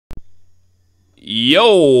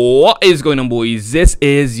Yo, what is going on, boys? This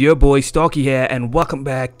is your boy Stocky here, and welcome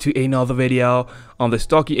back to another video on the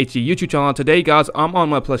Stocky HD YouTube channel. Today, guys, I'm on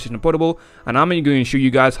my PlayStation Portable, and I'm going to show you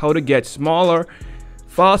guys how to get smaller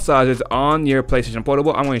file sizes on your PlayStation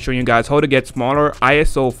Portable. I'm going to show you guys how to get smaller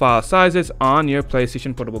ISO file sizes on your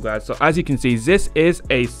PlayStation Portable, guys. So as you can see, this is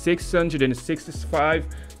a 885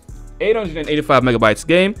 megabytes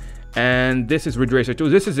game, and this is Ridge Racer 2.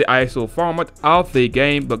 This is the ISO format of the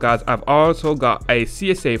game, but guys, I've also got a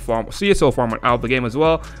CISO format of the game as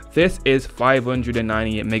well. This is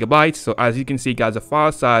 598 megabytes. So as you can see, guys, the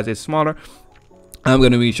file size is smaller. I'm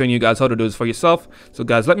going to be showing you guys how to do this for yourself. So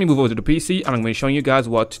guys, let me move over to the PC, and I'm going to be showing you guys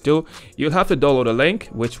what to do. You'll have to download a link,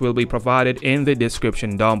 which will be provided in the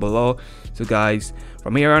description down below. So guys,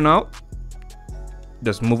 from here on out,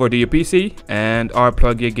 just move over to your PC and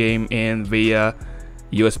plug your game in via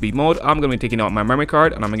USB mode. I'm going to be taking out my memory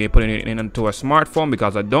card, and I'm going to be putting it into a smartphone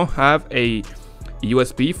because I don't have a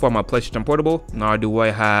USB for my PlayStation Portable, nor do I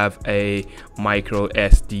have a micro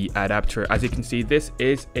SD adapter. As you can see, this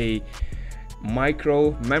is a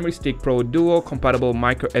micro memory stick pro duo compatible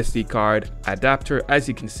micro SD card adapter. As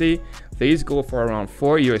you can see, these go for around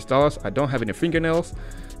 $4 US. I don't have any fingernails,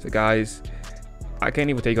 so guys, I can't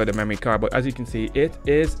even take out the memory card, but as you can see, it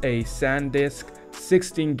is a SanDisk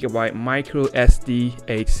 16GB micro SD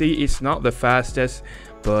HC. It's not the fastest,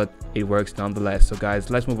 but it works nonetheless. So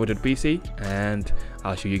guys, let's move over to the PC, and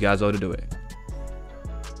I'll show you guys how to do it.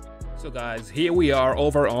 So guys, here we are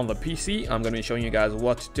over on the PC. I'm going to be showing you guys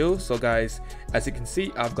what to do. So guys, as you can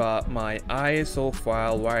see, I've got my ISO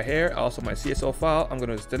file right here, also my CISO file. I'm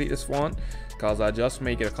going to delete this one because I just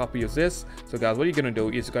make a copy of this. So guys, what you're going to do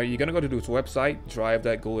is you're going to go to this website,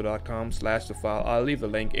 drive.google.com/the file. I'll leave the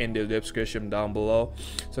link in the description down below.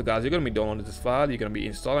 So guys, you're going to be downloading this file. You're going to be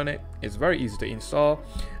installing it. It's very easy to install.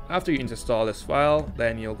 After you install this file,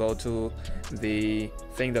 then you'll go to the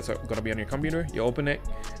thing that's going to be on your computer. You open it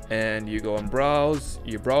and you go and browse.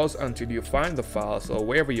 You browse until you find the file. So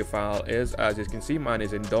wherever your file is, as you can see, mine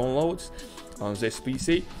is in downloads on this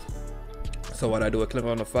PC. So what I do, I click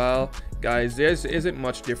on the file. Guys, there isn't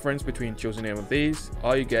much difference between choosing any of these.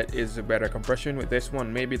 All you get is a better compression with this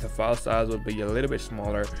one. Maybe the file size will be a little bit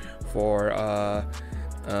smaller for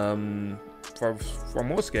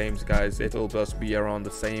most games, guys. It'll just be around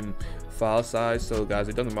the same file size. So guys,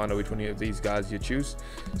 it doesn't matter which one of these guys you choose.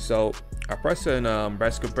 So I press on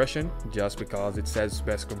best compression just because it says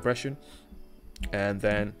best compression, and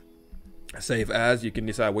then save as. You can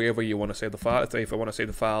decide wherever you want to save the file. So if I want to save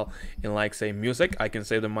the file in, like, say, music, I can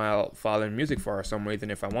save the file in music for some reason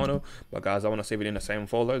if I want to. But guys, I want to save it in the same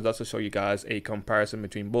folder. That's to show you guys a comparison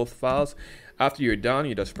between both files. After you're done,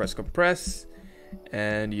 you just press compress,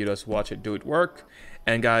 and you just watch it do it work.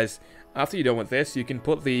 And guys, after you're done with this, you can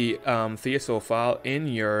put the CISO file in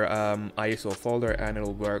your ISO folder, and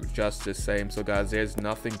it'll work just the same. So guys, there's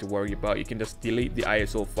nothing to worry about. You can just delete the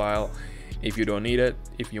ISO file if you don't need it.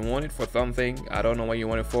 If you want it for something, I don't know what you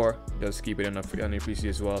want it for, just keep it on your PC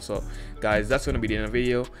as well. So guys, that's going to be the end of the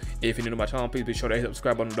video. If you're new to my channel, please be sure to hit the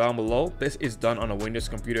subscribe button down below. This is done on a Windows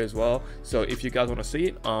computer as well, so if you guys want to see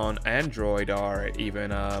it on Android or even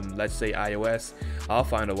let's say iOS, I'll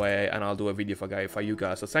find a way and I'll do a video for you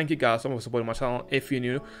guys. So thank you guys so much for supporting my channel. If you're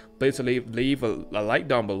new, please leave a like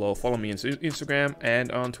down below. Follow me on Instagram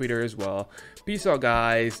and on Twitter as well. Peace out,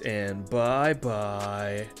 guys, and bye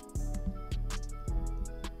bye.